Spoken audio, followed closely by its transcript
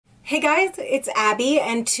Hey guys, it's Abby,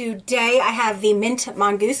 and today I have the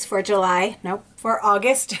Mintmongoose for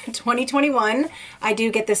August 2021. I do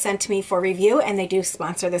get this sent to me for review, and they do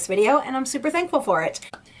sponsor this video, and I'm super thankful for it.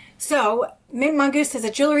 So, Mintmongoose is a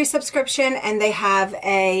jewelry subscription, and they have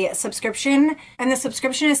a subscription, and the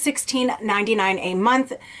subscription is $16.99 a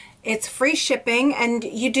month. It's free shipping, and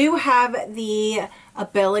you do have the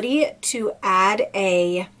ability to add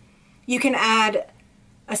you can add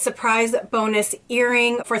a surprise bonus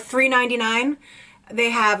earring for $3.99.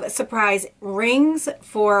 They have surprise rings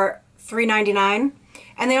for $3.99.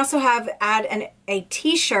 And they also have a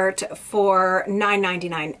t-shirt for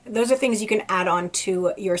 $9.99. Those are things you can add on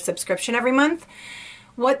to your subscription every month.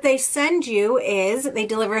 What they send you is they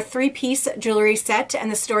deliver a 3-piece jewelry set and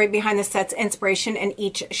the story behind the set's inspiration in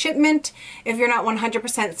each shipment. If you're not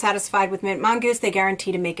 100% satisfied with Mintmongoose, they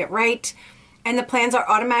guarantee to make it right. And the plans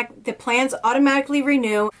automatically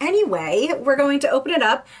renew. Anyway, we're going to open it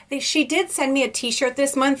up. She did send me a t-shirt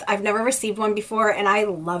this month. I've never received one before, and I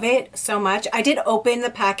love it so much. I did open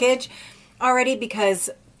the package already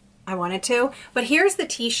because I wanted to. But here's the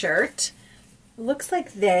t-shirt. Looks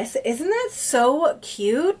like this. Isn't that so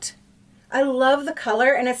cute? I love the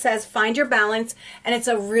color, and it says find your balance, and it's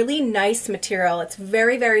a really nice material. It's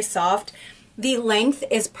very, very soft. The length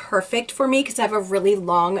is perfect for me because I have a really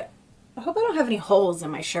long, I hope I don't have any holes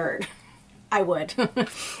in my shirt. I would.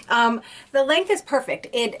 The length is perfect.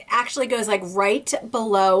 It actually goes like right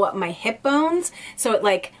below my hip bones. So it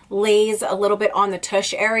like lays a little bit on the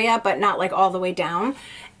tush area, but not like all the way down.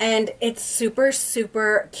 And it's super,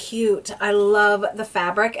 super cute. I love the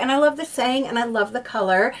fabric and I love the saying and I love the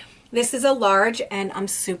color. This is a large, and I'm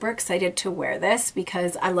super excited to wear this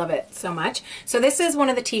because I love it so much. So this is one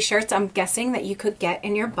of the t-shirts I'm guessing that you could get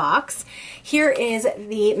in your box. Here is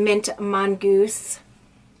the Mintmongoose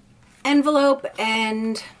envelope,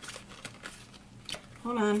 and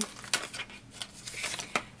hold on.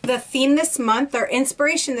 The theme this month, or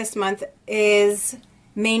inspiration this month, is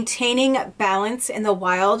maintaining balance in the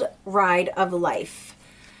wild ride of life.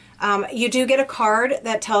 You do get a card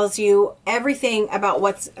that tells you everything about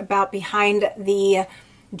what's behind the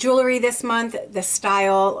jewelry this month, the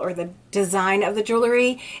style or the design of the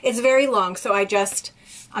jewelry. It's very long, so I'm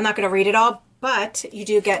not going to read it all, but you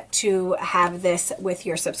do get to have this with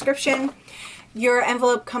your subscription. Your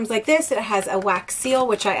envelope comes like this. It has a wax seal,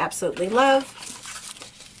 which I absolutely love.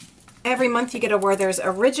 Every month you get a Werther's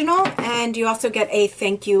Original, and you also get a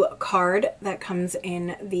thank you card that comes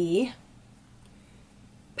in the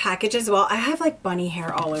package as well. I have like bunny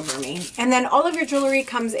hair all over me. And then all of your jewelry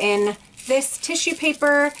comes in this tissue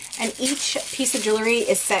paper, and each piece of jewelry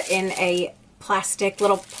is set in a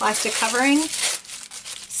little plastic covering.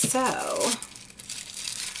 So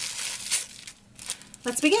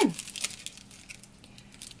let's begin.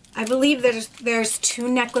 I believe there's 2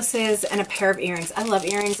 necklaces and a pair of earrings. I love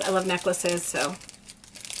earrings. I love necklaces. So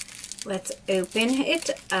let's open it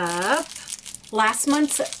up. Last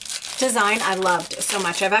month's design I loved so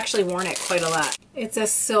much. I've actually worn it quite a lot. It's a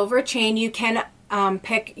silver chain. You can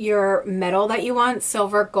pick your metal that you want.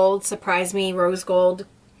 Silver, gold, surprise me, rose gold.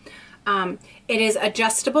 It is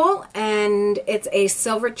adjustable, and it's a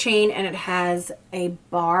silver chain, and it has a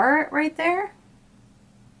bar right there.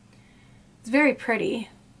 It's very pretty.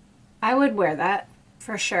 I would wear that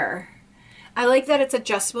for sure. I like that it's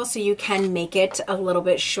adjustable, so you can make it a little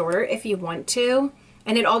bit shorter if you want to.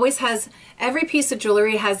 And it always has, every piece of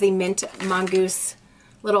jewelry has the Mintmongoose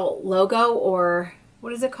little logo, or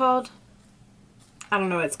what is it called? I don't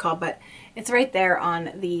know what it's called, but it's right there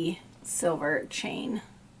on the silver chain.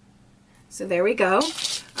 So there we go.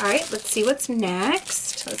 All right, let's see what's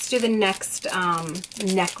next. Let's do the next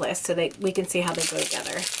necklace so that we can see how they go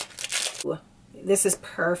together. Ooh, this is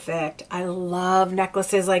perfect. I love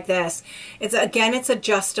necklaces like this. It's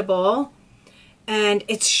adjustable. And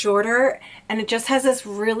it's shorter, and it just has this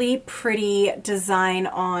really pretty design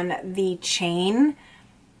on the chain.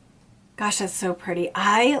 Gosh, that's so pretty.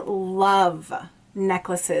 I love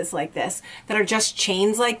necklaces like this that are just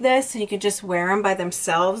chains like this, and you can just wear them by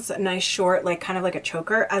themselves. A nice short, like kind of like a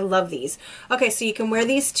choker. I love these. Okay, so you can wear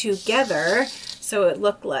these together, so it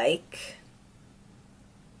looked like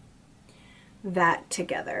that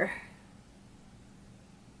together.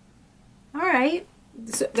 All right.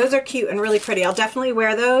 So those are cute and really pretty. I'll definitely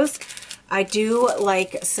wear those. I do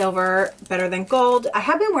like silver better than gold. I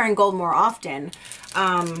have been wearing gold more often,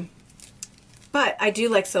 but I do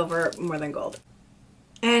like silver more than gold.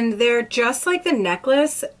 And they're just like the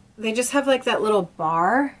necklace. They just have like that little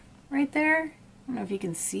bar right there. I don't know if you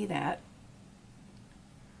can see that.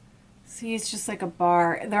 See, it's just like a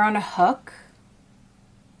bar. They're on a hook.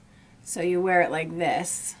 So you wear it like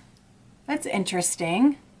this. That's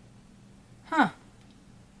interesting. Huh.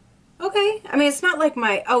 Okay. I mean, it's not like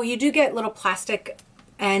my... Oh, you do get little plastic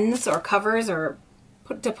ends or covers or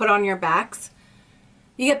to put on your backs.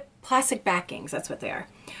 You get plastic backings. That's what they are.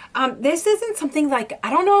 This isn't something like... I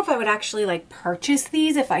don't know if I would actually like purchase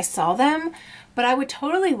these if I saw them, but I would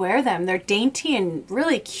totally wear them. They're dainty and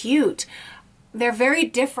really cute. They're very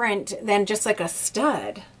different than just like a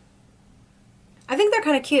stud. I think they're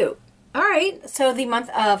kind of cute. All right, so the month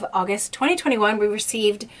of August 2021, we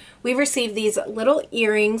received these little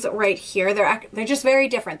earrings right here. They're just very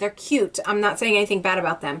different. They're cute. I'm not saying anything bad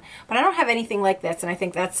about them, but I don't have anything like this, and I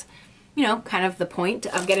think that's, you know, kind of the point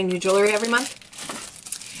of getting new jewelry every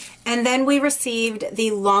month. And then we received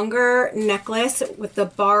the longer necklace with the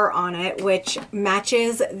bar on it, which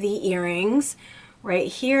matches the earrings right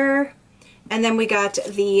here. And then we got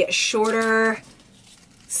the shorter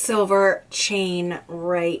silver chain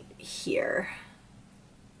right here.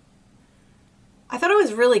 I thought it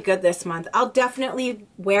was really good this month. I'll definitely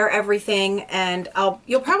wear everything, and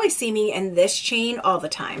you'll probably see me in this chain all the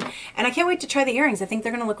time. And I can't wait to try the earrings. I think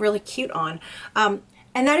they're gonna look really cute on.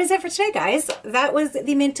 And that is it for today, guys. That was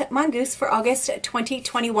the Mint Mongoose for August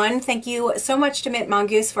 2021. Thank you so much to Mint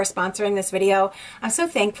Mongoose for sponsoring this video. I'm so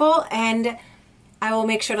thankful, and I will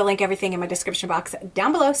make sure to link everything in my description box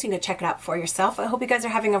down below so you can check it out for yourself. I hope you guys are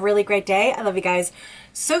having a really great day. I love you guys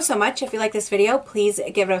so much. If you like this video, please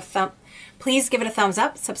give it a thumbs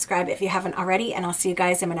up, subscribe if you haven't already, and I'll see you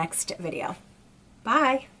guys in my next video.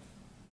 Bye.